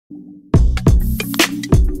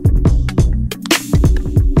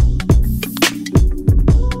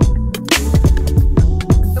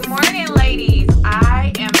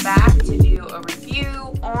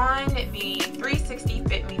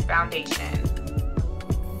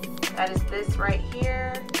That is this right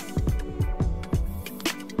here.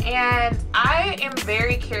 And I am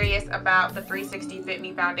very curious about the 360 Fit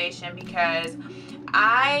Me foundation because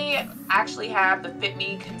I actually have the Fit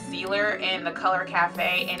Me concealer in the Color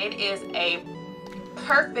Cafe, and it is a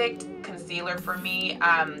perfect concealer for me.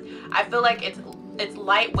 I feel like it's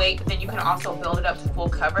lightweight, but then you can also build it up to full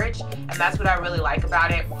coverage, and that's what I really like about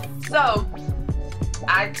it. So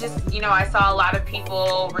I just, you know, I saw a lot of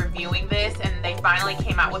people reviewing this, and they finally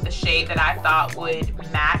came out with a shade that I thought would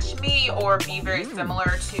match me or be very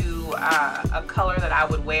similar to a color that I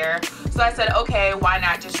would wear. So I said, okay, why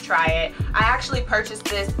not just try it? I actually purchased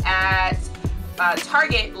this at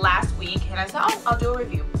Target last week, and I said, oh, I'll do a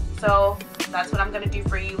review. So that's what I'm gonna do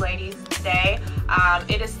for you ladies today.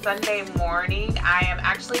 It is Sunday morning. I am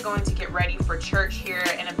actually going to get ready for church here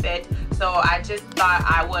in a bit. So I just thought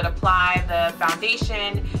I would apply the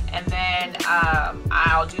foundation, and then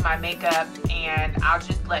I'll do my makeup, and I'll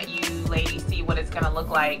just let you ladies see what it's gonna look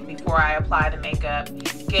like before I apply the makeup.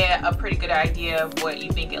 Get a pretty good idea of what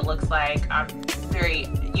you think it looks like. I'm very,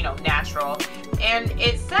 you know, natural. And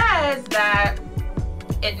it says that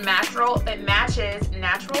it matches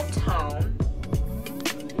natural tone.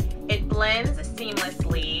 It blends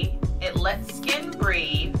seamlessly. It lets skin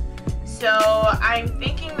breathe. So I'm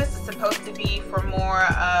thinking this is supposed to be for more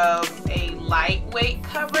of a lightweight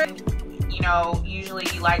coverage. You know, usually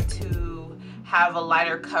you like to have a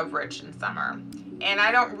lighter coverage in summer. And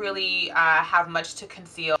I don't really have much to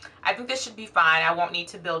conceal. I think this should be fine. I won't need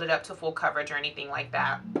to build it up to full coverage or anything like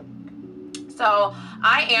that. So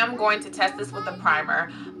I am going to test this with a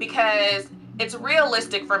primer because it's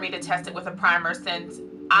realistic for me to test it with a primer since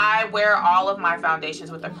I wear all of my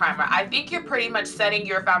foundations with a primer. I think you're pretty much setting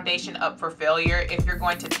your foundation up for failure if you're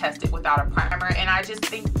going to test it without a primer, and I just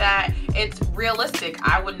think that it's realistic.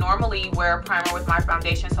 I would normally wear a primer with my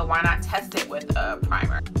foundation, so why not test it with a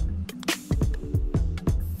primer?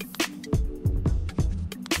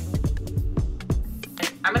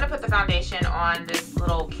 I'm gonna put the foundation on this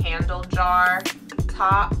little candle jar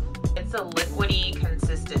top. It's a liquidy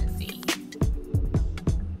consistency.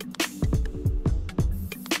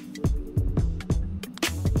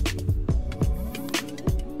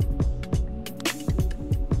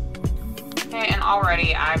 Okay, and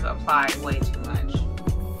already I've applied way too much.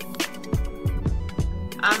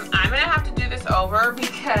 I'm gonna have to do this over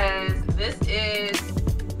because this is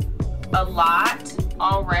a lot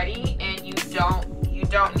already, and you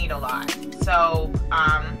don't need a lot. So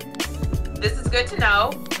this is good to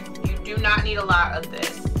know. You do not need a lot of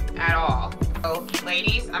this at all. So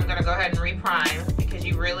ladies, I'm gonna go ahead and reprime because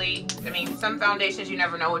you really, I mean, some foundations you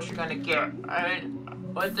never know what you're gonna get.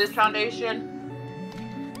 And with this foundation,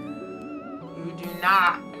 you do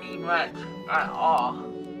not need much at all.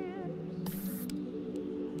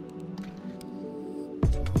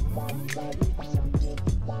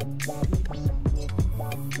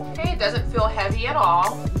 Okay, it doesn't feel heavy at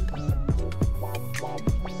all.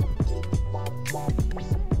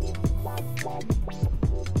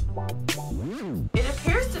 It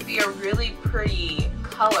appears to be a really pretty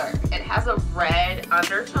color. It has a red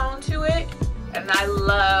undertone to it, and I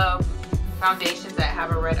love foundations that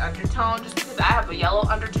have a red undertone just because I have a yellow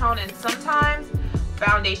undertone, and sometimes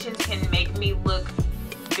foundations can make me look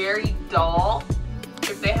very dull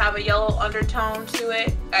if they have a yellow undertone to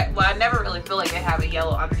it. Well, I never really feel like they have a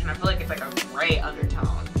yellow undertone. I feel like it's like a gray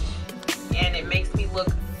undertone, and it makes me look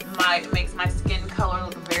makes my skin color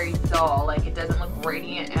look very dull. Like it doesn't look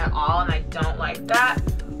radiant at all, and I don't like that.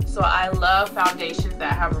 So I love foundations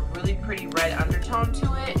that have a really pretty red undertone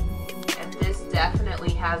to it, and this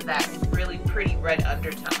definitely has that really pretty red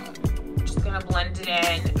undertone. I'm just gonna blend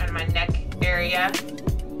it in my neck area.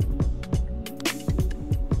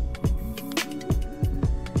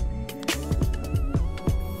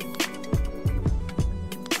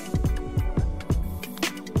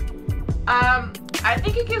 I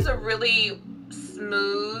think it gives a really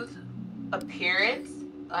smooth appearance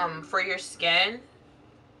for your skin.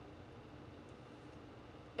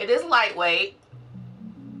 It is lightweight.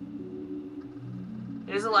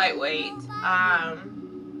 It is a lightweight.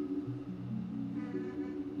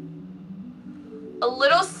 A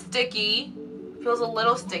little sticky. Feels a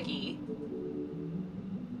little sticky.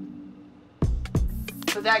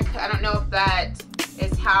 But that, I don't know if that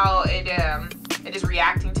is how it is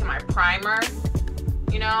reacting to my primer,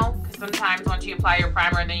 you know, because sometimes once you apply your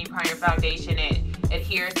primer and then you apply your foundation, it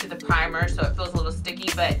adheres to the primer, so it feels a little sticky.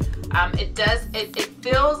 But it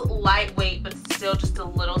feels lightweight, but still just a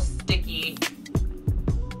little sticky,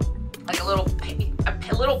 like a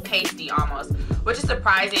little pasty almost, which is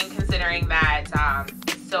surprising considering that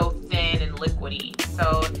it's so thin and liquidy.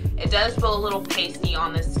 So it does feel a little pasty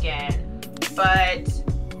on the skin, but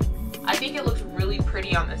I think it looks really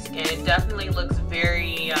pretty on the skin. It definitely looks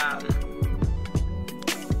very, it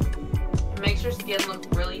makes your skin look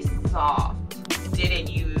really soft. Didn't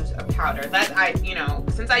use a powder. You know,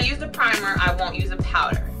 since I used a primer, I won't use a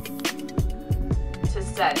powder to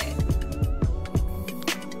set it.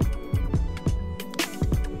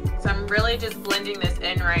 So I'm really just blending this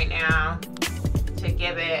in right now to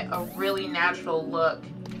give it a really natural look.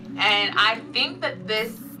 And I think that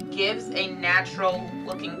this gives a natural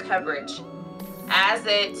looking coverage, as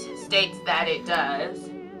it states that it does.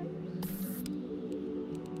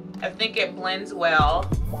 I think it blends well.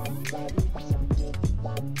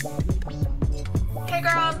 Hey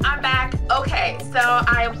girls, I'm back. Okay, so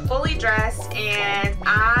I am fully dressed and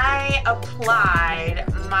I applied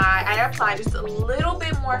just a little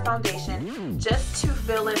bit more foundation just to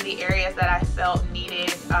fill in the areas that I felt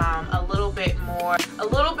needed a little bit more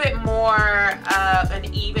of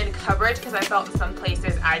an even coverage, because I felt in some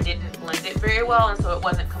places I didn't blend it very well, and so it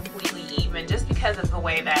wasn't completely even just because of the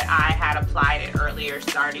way that I had applied it earlier,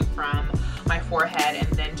 starting from my forehead and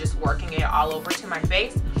then just working it all over to my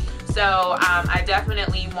face. So I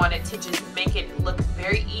definitely wanted to just make it look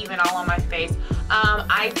very even all on my face.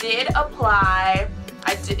 I did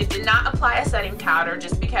not apply a setting powder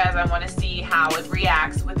just because I want to see how it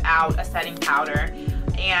reacts without a setting powder.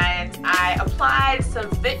 And I applied some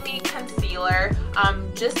Fit Me concealer,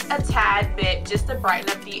 just a tad bit, just to brighten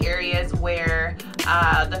up the areas where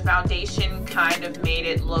the foundation kind of made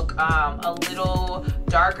it look a little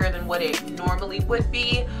darker than what it normally would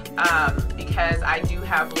be, because I do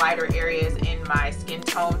have lighter areas in my skin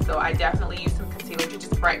tone. So I definitely used some concealer to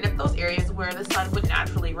just brighten up those areas where the sun would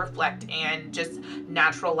naturally reflect, and just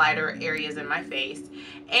natural lighter areas in my face.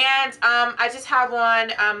 And I just have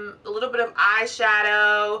on a little bit of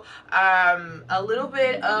eyeshadow, a little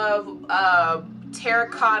bit of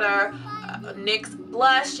terracotta NYX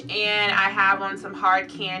blush, and I have on some hard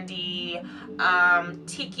candy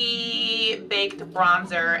Tiki baked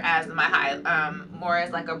bronzer as my more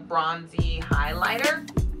as like a bronzy highlighter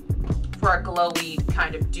for a glowy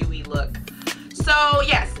kind of dewy look. So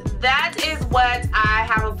yes, that is what I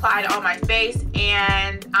have applied on my face,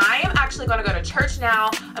 and I am actually going to go to church now.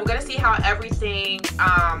 I'm going to see how everything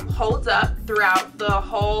holds up throughout the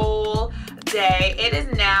whole day. It is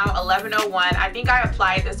now 11:01. I think I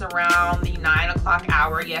applied this around the 9 o'clock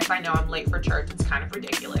hour. Yes, I know I'm late for church. It's kind of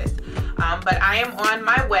ridiculous. But I am on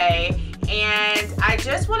my way, and I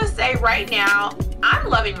just want to say right now, I'm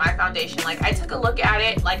loving my foundation. Like, I took a look at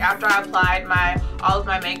it like after I applied all of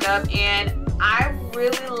my makeup, and I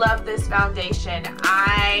really love this foundation.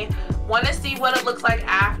 I want to see what it looks like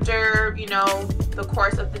after, you know, the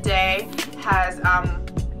course of the day has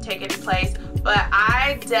taken place. But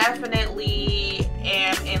I definitely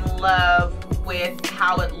am in love with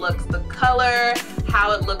how it looks, the color,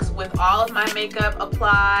 how it looks with all of my makeup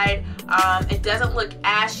applied. It doesn't look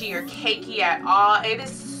ashy or cakey at all. It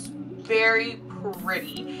is very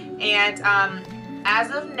pretty. And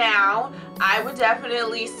as of now, I would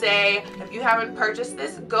definitely say if you haven't purchased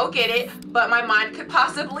this, go get it. But my mind could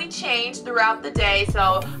possibly change throughout the day,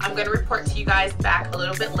 so I'm going to report to you guys back a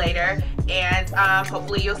little bit later, and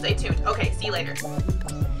hopefully you'll stay tuned. Okay, see you later.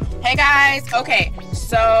 Hey guys, okay,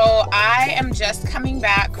 so I am just coming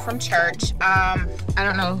back from church. I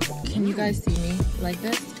don't know, can you guys see me like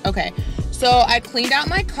this? Okay, so I cleaned out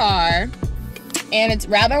my car, and it's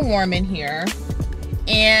rather warm in here.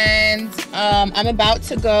 And I'm about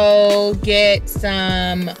to go get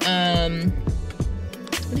some, what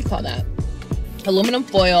do you call that? Aluminum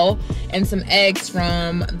foil and some eggs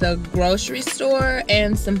from the grocery store,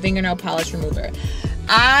 and some fingernail polish remover.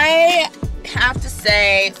 I have to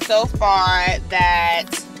say so far that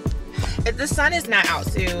the sun is not out,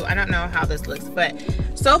 so I don't know how this looks, but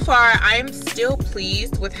so far I'm still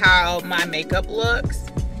pleased with how my makeup looks.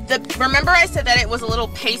 Remember I said that it was a little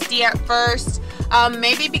pasty at first?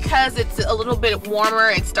 Maybe because it's a little bit warmer,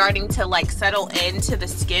 it's starting to like settle into the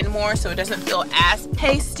skin more, so it doesn't feel as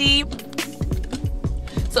pasty.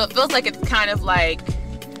 So it feels like it's kind of like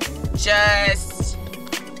just,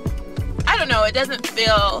 I don't know, it doesn't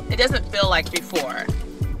feel like before.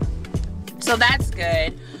 So that's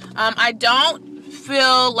good. I don't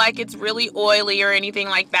feel like it's really oily or anything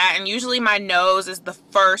like that, and usually my nose is the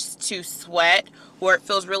first to sweat where it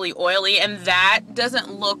feels really oily, and that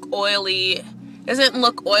doesn't look oily. It doesn't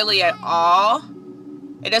look oily at all.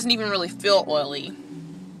 It doesn't even really feel oily.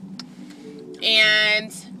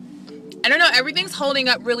 And I don't know, everything's holding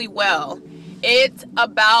up really well. It's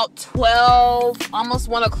about 12, almost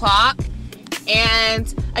 1 o'clock,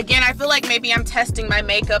 and Again, I feel like maybe I'm testing my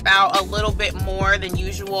makeup out a little bit more than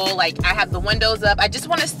usual. Like, I have the windows up. I just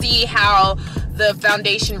want to see how the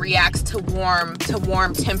foundation reacts to warm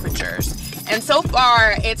temperatures. And so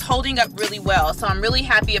far, it's holding up really well. So I'm really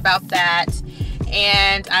happy about that.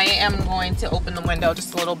 And I am going to open the window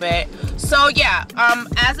just a little bit. So yeah,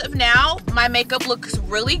 as of now, my makeup looks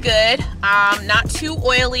really good. Not too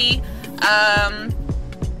oily.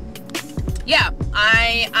 Yeah,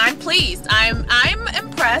 I'm pleased. I'm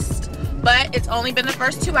impressed, but it's only been the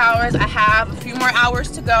first 2 hours. I have a few more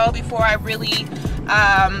hours to go before I really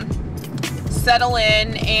settle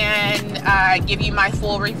in and give you my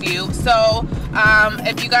full review. So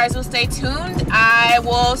if you guys will stay tuned, I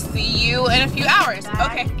will see you in a few hours.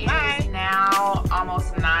 Okay, bye. It is now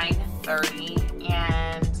almost 9:30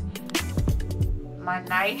 and my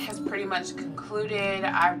night has pretty much concluded.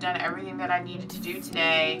 I've done everything that I needed to do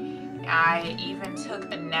today. I even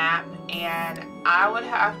took a nap, and I would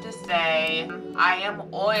have to say I am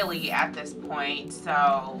oily at this point,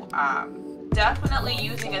 so definitely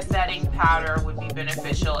using a setting powder would be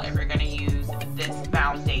beneficial if you're going to use this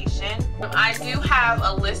foundation. I do have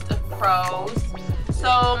a list of pros.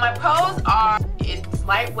 So my pros are, it's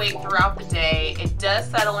lightweight throughout the day, it does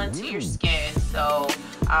settle into your skin, so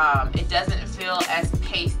it doesn't feel as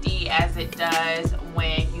pasty as it does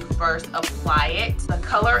when you first apply it. The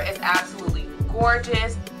color is absolutely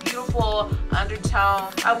gorgeous, beautiful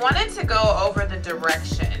undertone. I wanted to go over the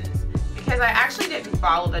directions because I actually didn't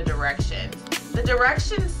follow the directions. The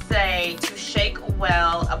directions say to shake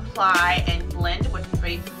well, apply, and blend with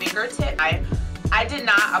fingertips. I did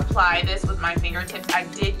not apply this with my fingertips. I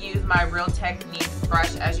did use my Real Techniques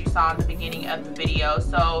brush as you saw in the beginning of the video.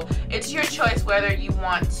 So it's your choice whether you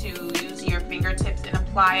want to use your fingertips and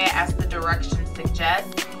apply it as the directions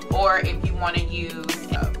suggest, or if you want to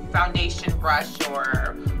use a foundation brush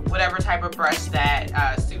or whatever type of brush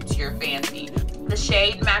that suits your fancy. The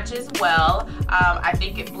shade matches well. I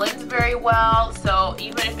think it blends very well, so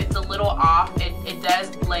even if it's a little off, it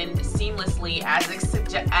does blend seamlessly as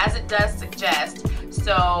it does suggest.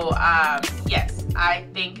 So yes, I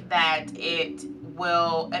think that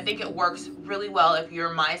I think it works really well if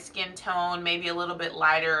you're my skin tone, maybe a little bit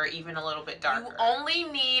lighter or even a little bit darker. You only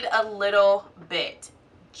need a little bit,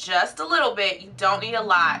 just a little bit. You don't need a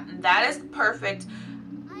lot. That is perfect.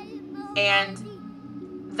 And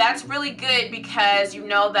that's really good because you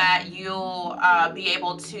know that you'll be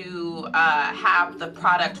able to have the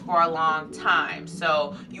product for a long time,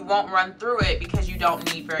 so you won't run through it because you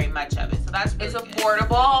don't need very much of it. So that's really good.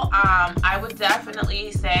 Affordable. I would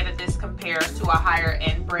definitely say that this compares to a higher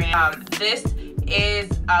end brand. This is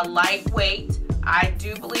a lightweight. I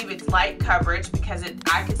do believe it's light coverage because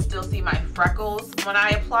I could still see my freckles when I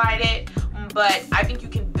applied it, but I think you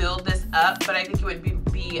can build this up, but I think it would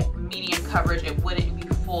be medium coverage. It wouldn't be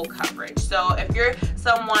full coverage. So if you're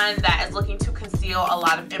someone that is looking to conceal a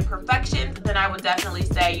lot of imperfections, then I would definitely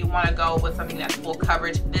say you want to go with something that's full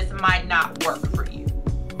coverage. This might not work for you.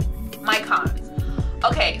 My cons.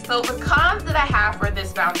 Okay, so the cons that I have for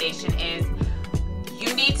this foundation is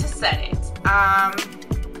you need to set it.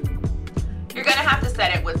 You're gonna have to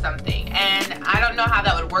set it with something, and I don't know how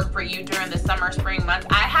that would work for you during the summer, spring months.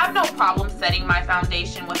 I have no problem setting my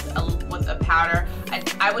foundation with a powder.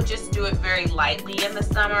 I would just do it very lightly in the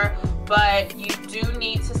summer, but you do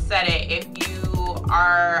need to set it if you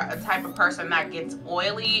are a type of person that gets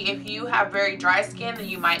oily. If you have very dry skin, then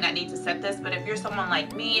you might not need to set this, but if you're someone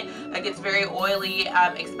like me that gets very oily,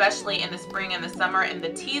 especially in the spring and the summer in the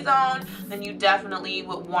T-zone, then you definitely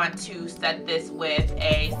would want to set this with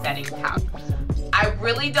a setting powder. I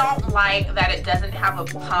really don't like that it doesn't have a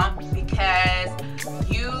pump because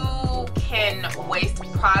you can waste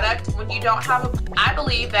product when you don't have a. I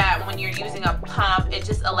believe that when you're using a pump, it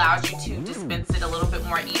just allows you to dispense it a little bit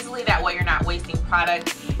more easily. That way you're not wasting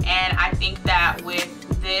product. And I think that with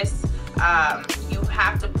this, you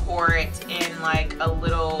have to pour it in like a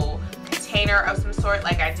little container of some sort,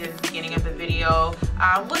 like I did at the beginning of the video,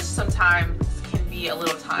 which sometimes can be a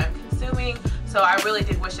little time consuming. So I really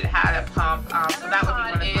did wish it had a pump. So that would be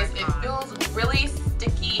one of my cons. It feels really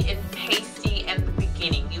sticky and pasty in the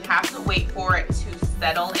beginning. You have to wait for it to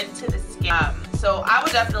settle into the skin. So I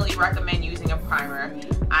would definitely recommend using a primer.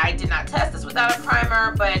 I did not test this without a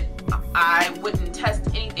primer, but I wouldn't test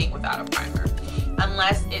anything without a primer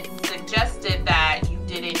unless it suggested that you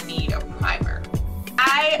didn't need a primer.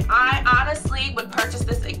 I honestly would purchase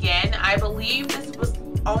this again. I believe this was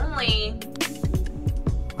only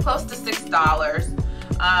close to $6.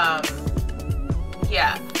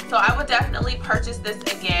 Yeah, so I would definitely purchase this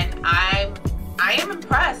again. I I am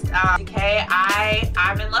impressed. Okay,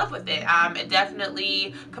 I'm in love with it. It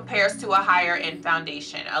definitely compares to a higher end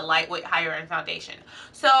foundation, a lightweight higher end foundation.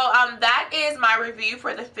 So that is my review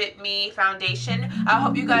for the Fit Me foundation. I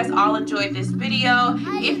hope you guys all enjoyed this video.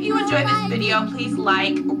 If you enjoyed this video, please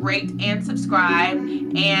like, rate, and subscribe.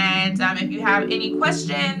 And if you have any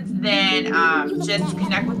questions, then just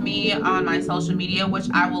connect with me on my social media, which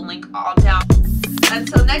I will link all down.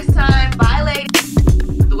 Until next time, bye.